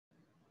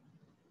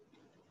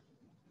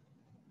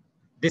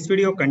This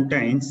video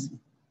contains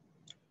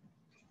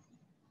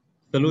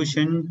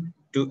solution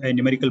to a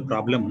numerical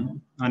problem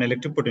on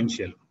electric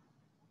potential.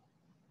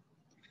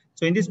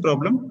 So in this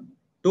problem,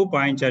 2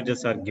 point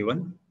charges are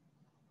given.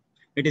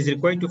 It is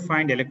required to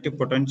find electric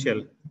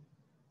potential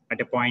at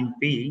a point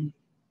P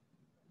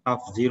of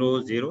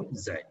 0, 0,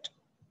 Z.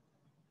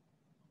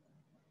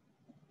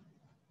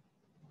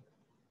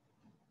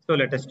 So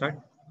let us start.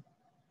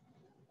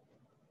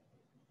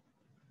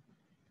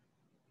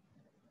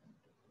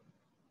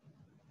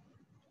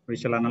 We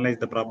shall analyze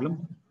the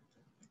problem.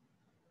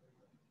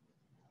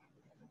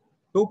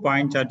 2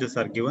 point charges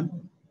are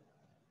given.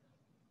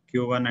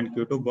 Q1 and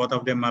Q2, both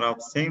of them are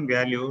of same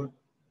value.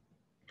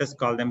 Let us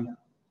call them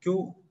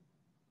Q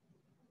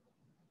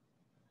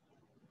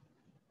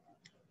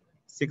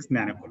 6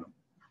 nanocoulomb.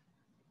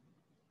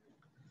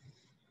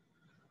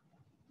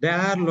 They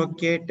are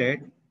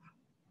located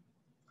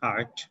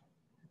at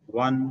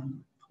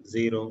 1,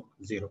 0,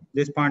 0.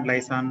 This point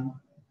lies on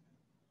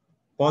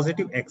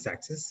positive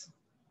x-axis.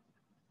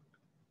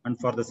 And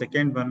for the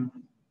second one,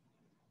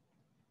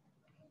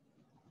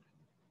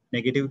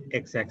 negative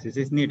x-axis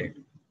is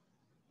needed.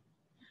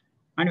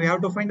 And we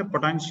have to find the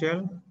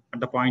potential at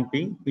the point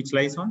P, which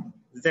lies on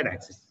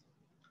z-axis.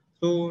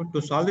 So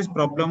to solve this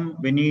problem,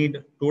 we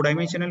need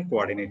two-dimensional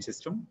coordinate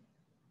system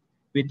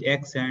with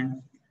x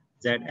and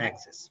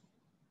z-axis.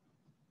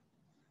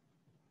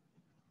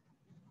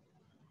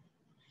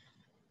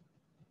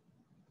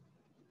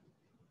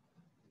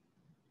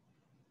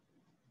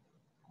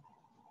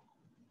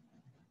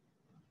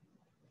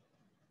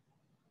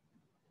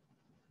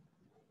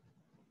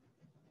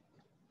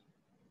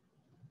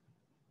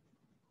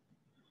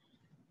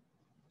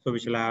 So we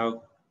shall have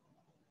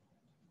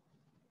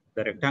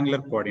the rectangular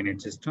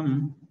coordinate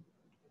system.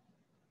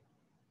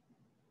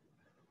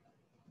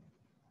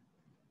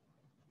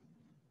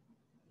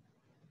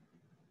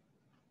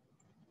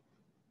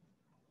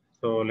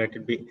 So let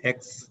it be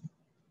x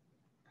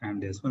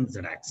and this one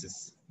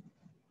z-axis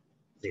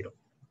 0.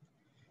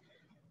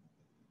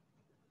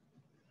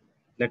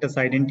 Let us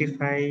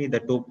identify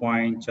the 2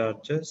 point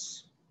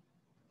charges.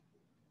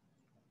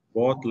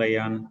 Both lie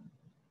on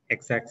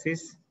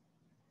x-axis.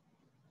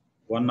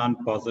 One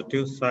on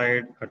positive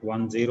side at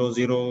 1, 0,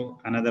 0,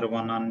 another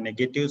one on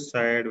negative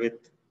side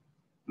with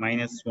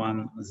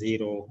 -1,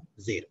 0,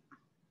 0.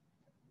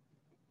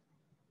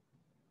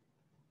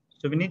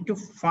 So we need to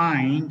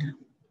find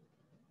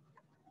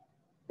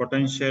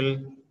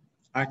potential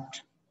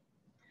at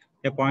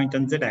a point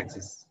on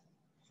z-axis,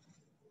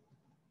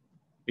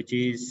 which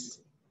is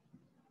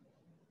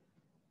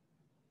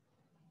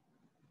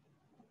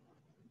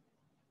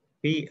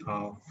P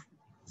of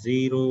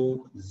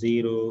 0,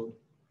 0,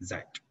 Z.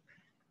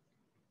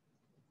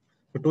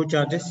 So 2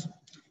 charges.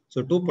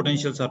 So 2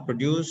 potentials are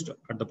produced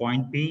at the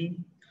point P.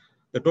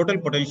 The total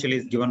potential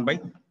is given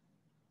by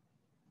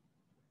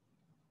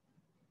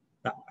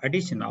the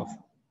addition of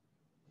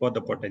both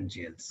the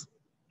potentials.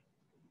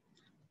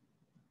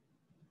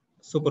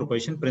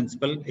 Superposition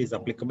principle is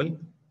applicable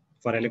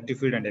for electric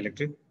field and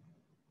electric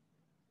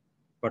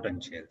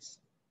potentials.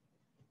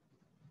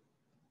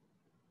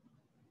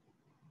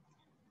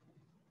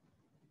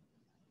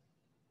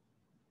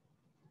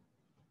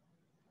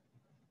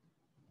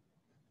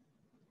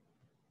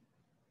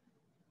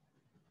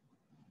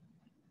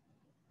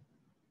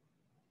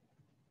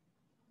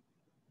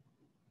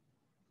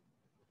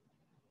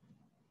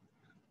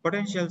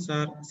 Potentials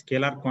are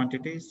scalar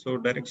quantities, so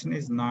direction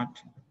is not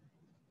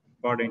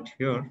important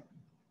here.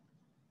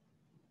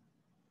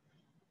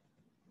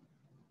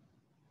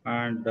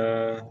 And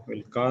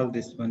we'll call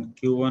this one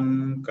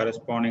Q1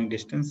 corresponding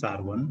distance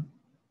R1,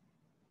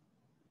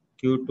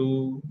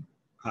 Q2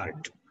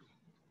 R2.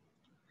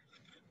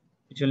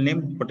 Which will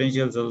name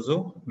potentials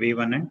also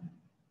V1 and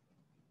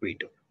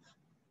V2.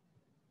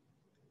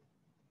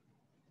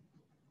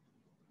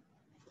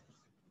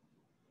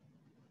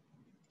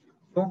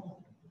 So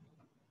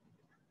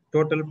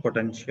total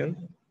potential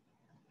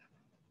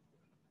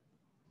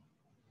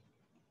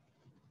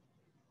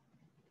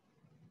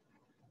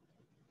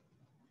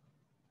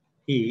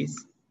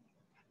is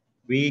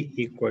V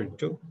equal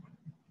to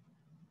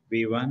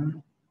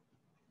V1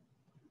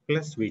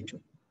 plus V2.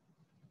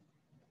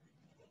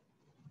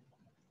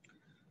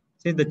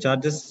 Since the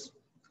charges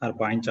are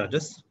point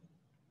charges,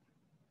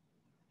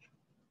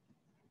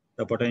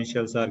 the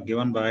potentials are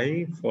given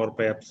by 4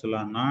 pi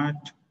epsilon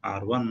naught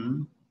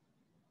R1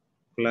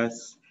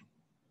 plus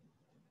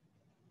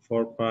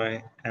 4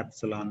 pi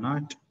epsilon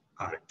naught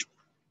R2.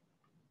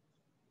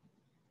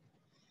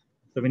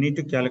 So we need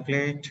to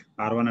calculate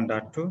R1 and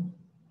R2.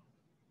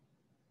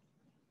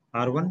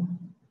 R1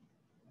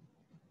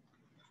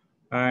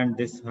 and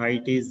this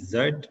height is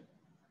Z.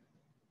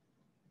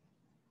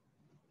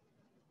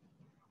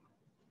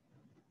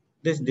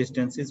 This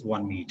distance is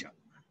 1 meter.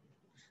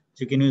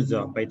 So you can use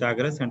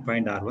Pythagoras and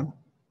find R1.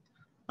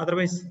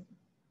 Otherwise,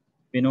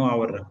 we know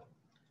our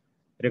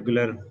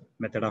regular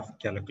method of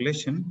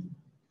calculation.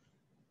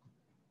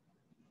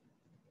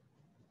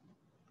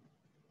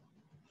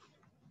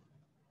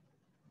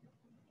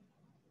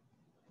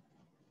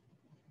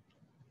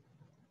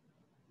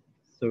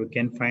 So we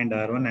can find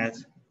R1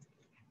 as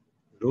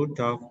root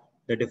of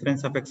the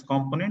difference of x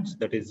components,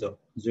 that is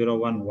 0,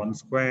 1, 1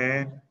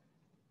 square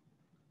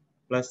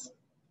plus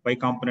y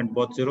component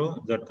both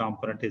 0, z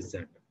component is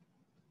z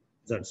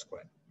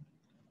square.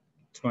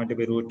 It's going to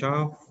be root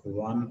of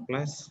 1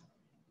 plus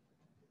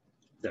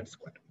z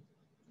square.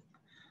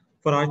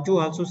 For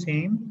R2 also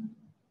same.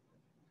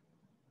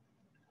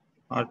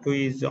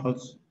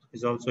 R2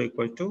 is also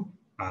equal to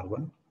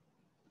R1.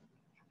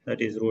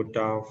 That is root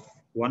of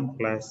 1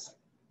 plus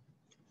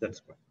z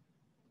square.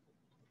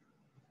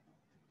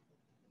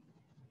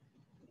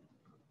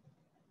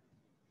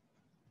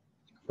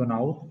 So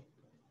now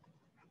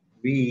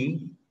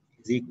V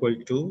is equal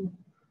to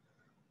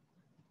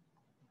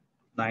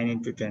 9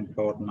 into 10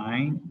 power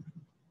 9.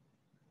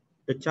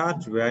 The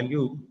charge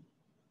value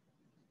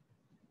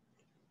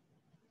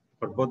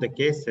for both the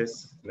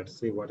cases, let's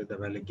see what is the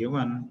value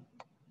given.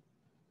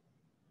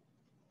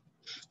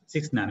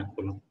 6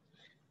 nanocoulomb.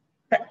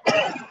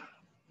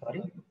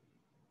 Sorry.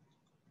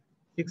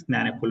 6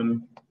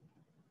 nanocoulomb,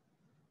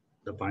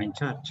 the point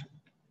charge.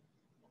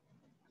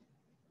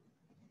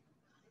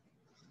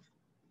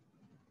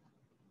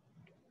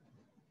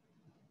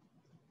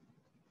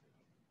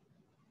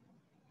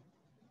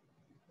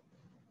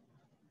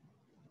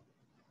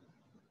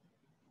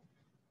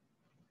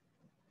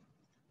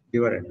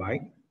 Divided by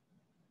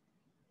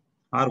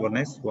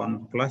R1 is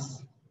 1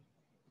 plus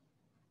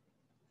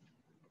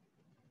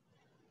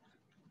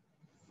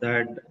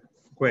z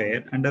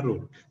square under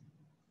root.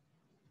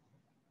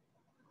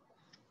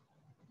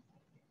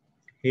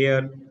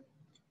 Here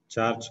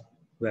charge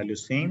value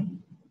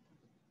same.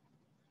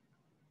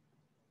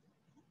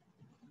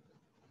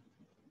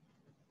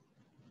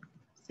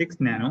 Six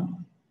nano.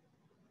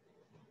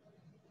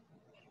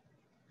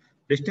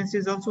 Distance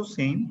is also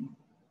same.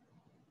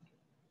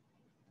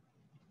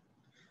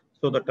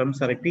 So the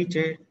terms are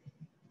repeated.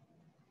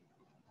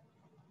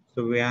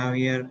 So we have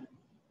here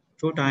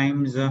 2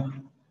 times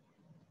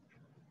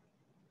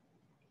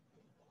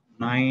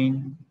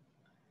 9,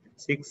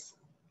 6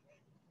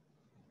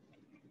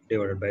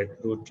 divided by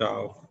root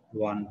of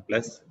 1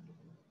 plus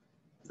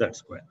z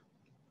square.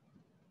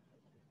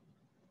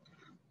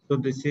 So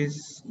this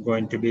is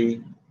going to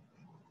be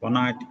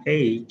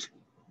 108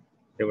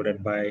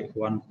 divided by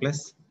 1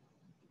 plus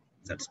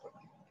z square.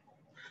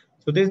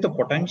 So this is the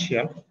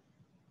potential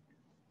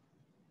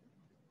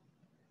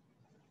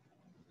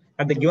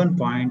at the given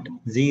point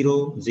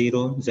 0,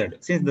 0, z.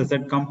 Since the z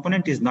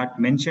component is not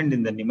mentioned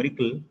in the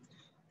numerical,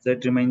 z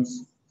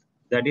remains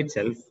z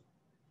itself.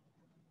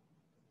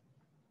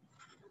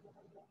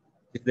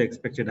 It's the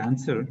expected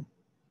answer.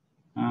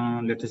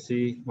 Let us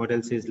see what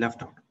else is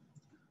left out.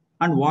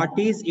 And what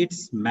is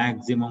its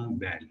maximum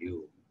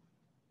value?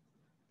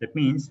 That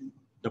means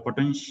the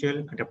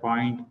potential at a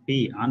point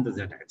P on the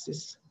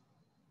z-axis.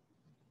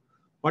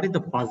 What is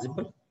the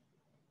possible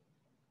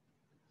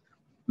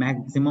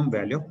maximum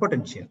value of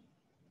potential?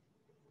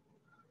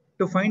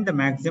 To find the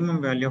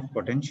maximum value of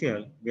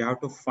potential, we have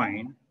to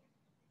find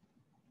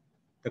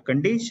the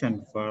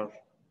condition for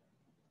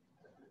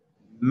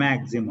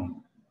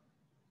maximum.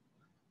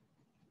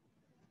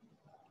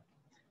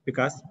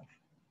 Because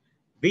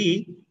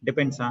V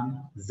depends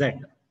on Z.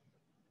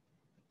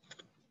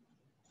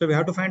 So we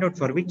have to find out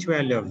for which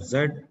value of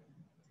Z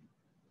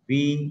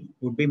V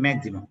would be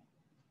maximum.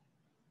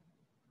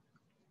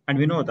 And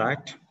we know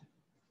that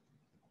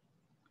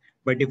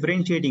by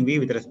differentiating V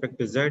with respect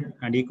to Z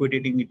and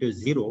equating it to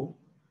 0,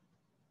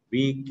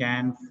 we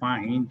can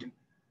find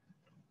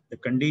the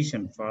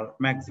condition for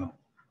maximum.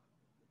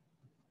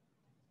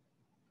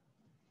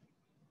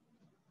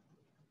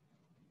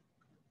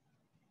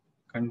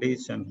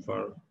 Condition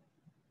for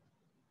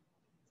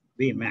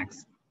V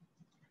max,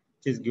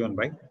 which is given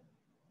by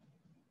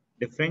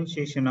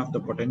differentiation of the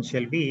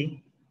potential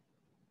V,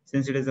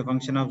 since it is a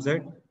function of Z,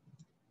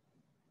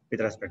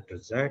 with respect to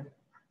Z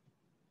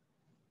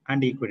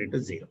and equated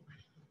to 0.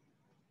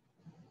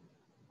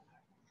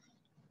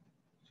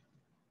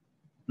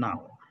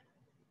 Now,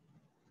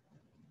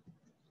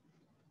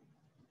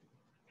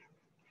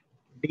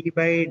 d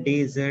by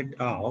dz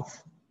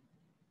of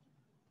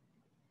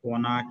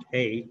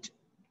 108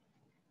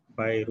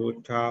 by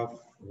root of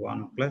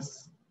 1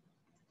 plus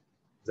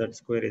z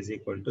square is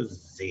equal to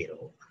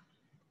 0.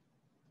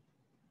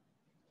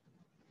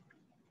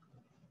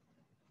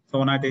 So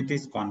 108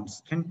 is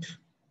constant.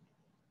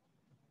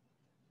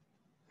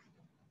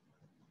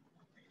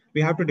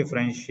 We have to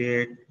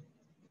differentiate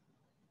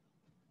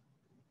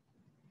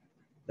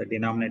the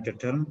denominator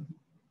term.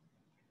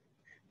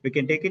 We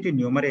can take it in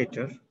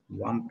numerator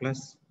 1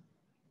 plus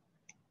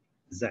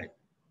z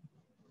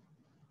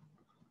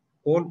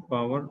whole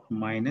power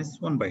minus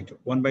 1 by 2.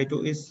 1 by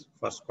 2 is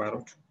first square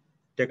root.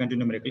 Taken to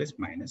numerical is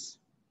minus.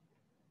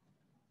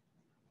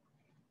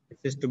 It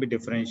is to be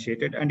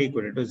differentiated and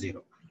equal to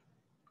 0.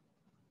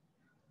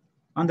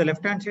 On the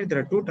left hand side, there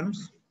are two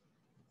terms,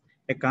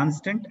 a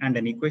constant and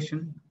an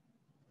equation.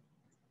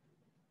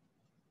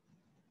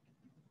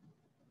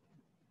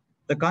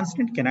 The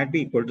constant cannot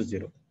be equal to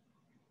 0.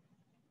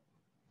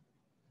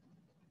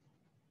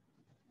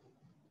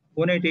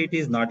 188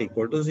 is not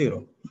equal to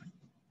 0.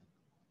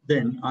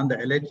 Then on the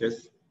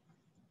LHS,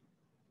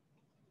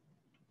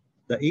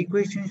 the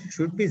equation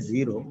should be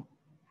 0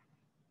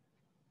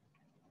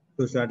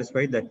 to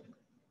satisfy that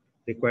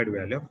required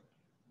value of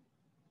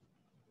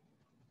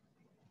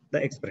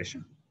the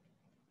expression.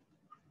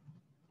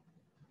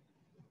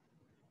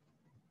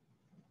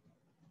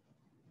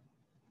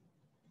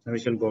 Now we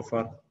shall go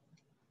for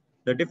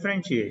the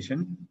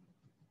differentiation.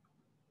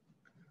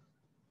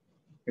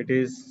 It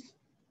is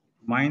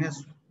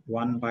minus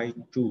 1 by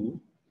 2,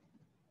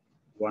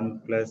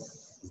 1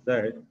 plus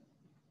z,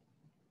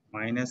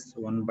 minus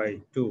 1 by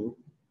 2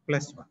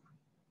 plus 1.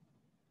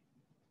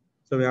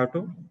 So we have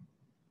to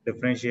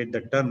differentiate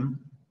the term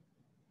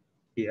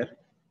here.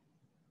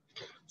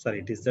 Sorry,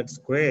 it is z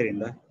square in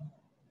the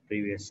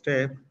previous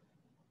step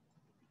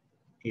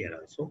here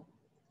also.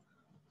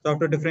 So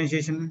after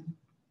differentiation,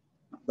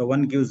 the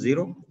 1 gives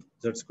 0,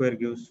 z square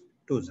gives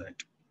 2z.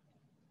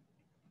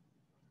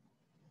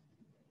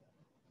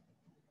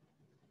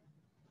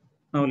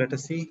 Now let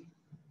us see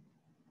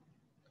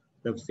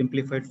the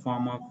simplified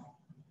form of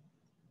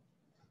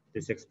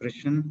this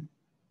expression.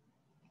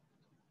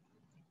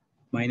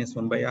 Minus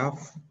 1 by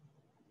half,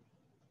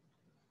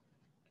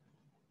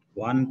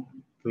 1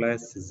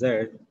 plus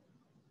z,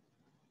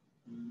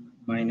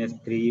 minus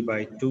 3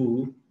 by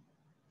 2,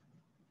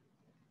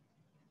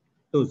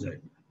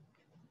 2z.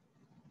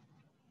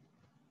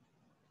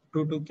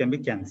 2 can be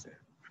cancelled.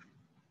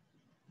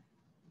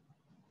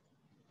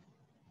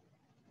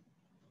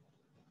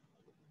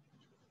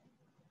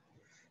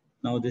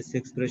 Now this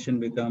expression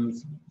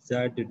becomes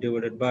z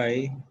divided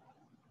by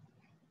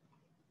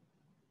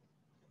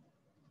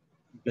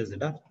plus z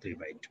of 3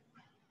 by 2.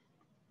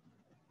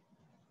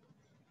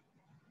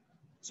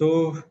 So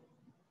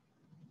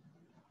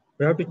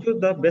we have to choose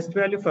the best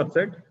value for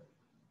z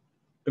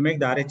to make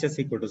the RHS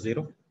equal to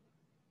 0.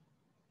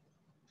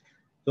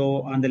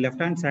 So on the left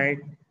hand side,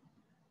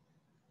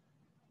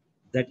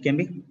 that can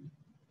be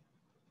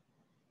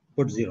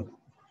put 0.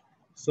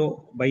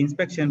 So by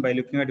inspection, by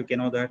looking at, you can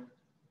know that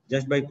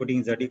just by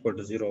putting z equal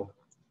to 0,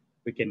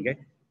 we can get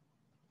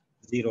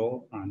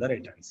 0 on the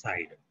right hand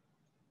side.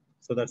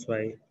 So that's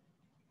why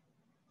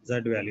z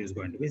value is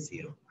going to be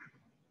 0.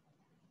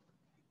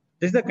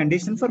 This is the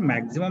condition for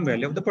maximum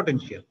value of the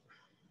potential.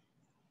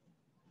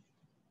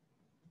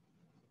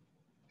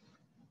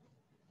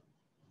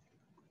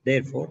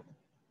 Therefore,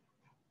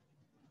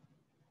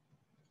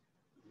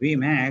 V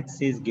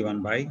max is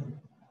given by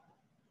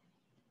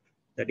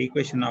that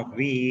equation of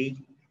V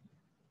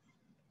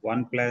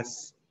 1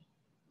 plus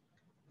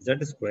z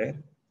square,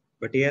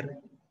 but here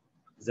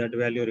z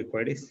value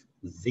required is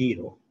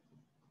 0.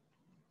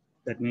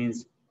 That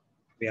means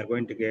we are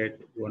going to get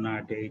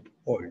 108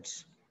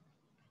 volts.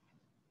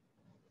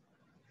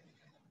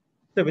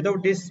 So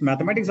without this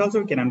mathematics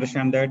also, we can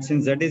understand that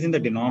since z is in the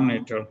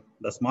denominator,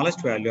 the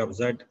smallest value of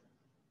z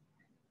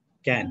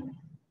can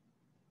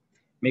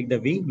make the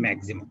V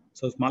maximum.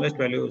 So smallest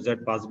value z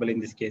possible in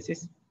this case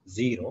is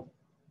 0.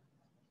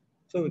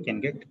 So we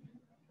can get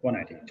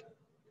 108.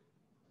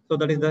 So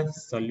that is the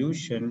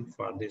solution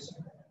for this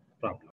problem.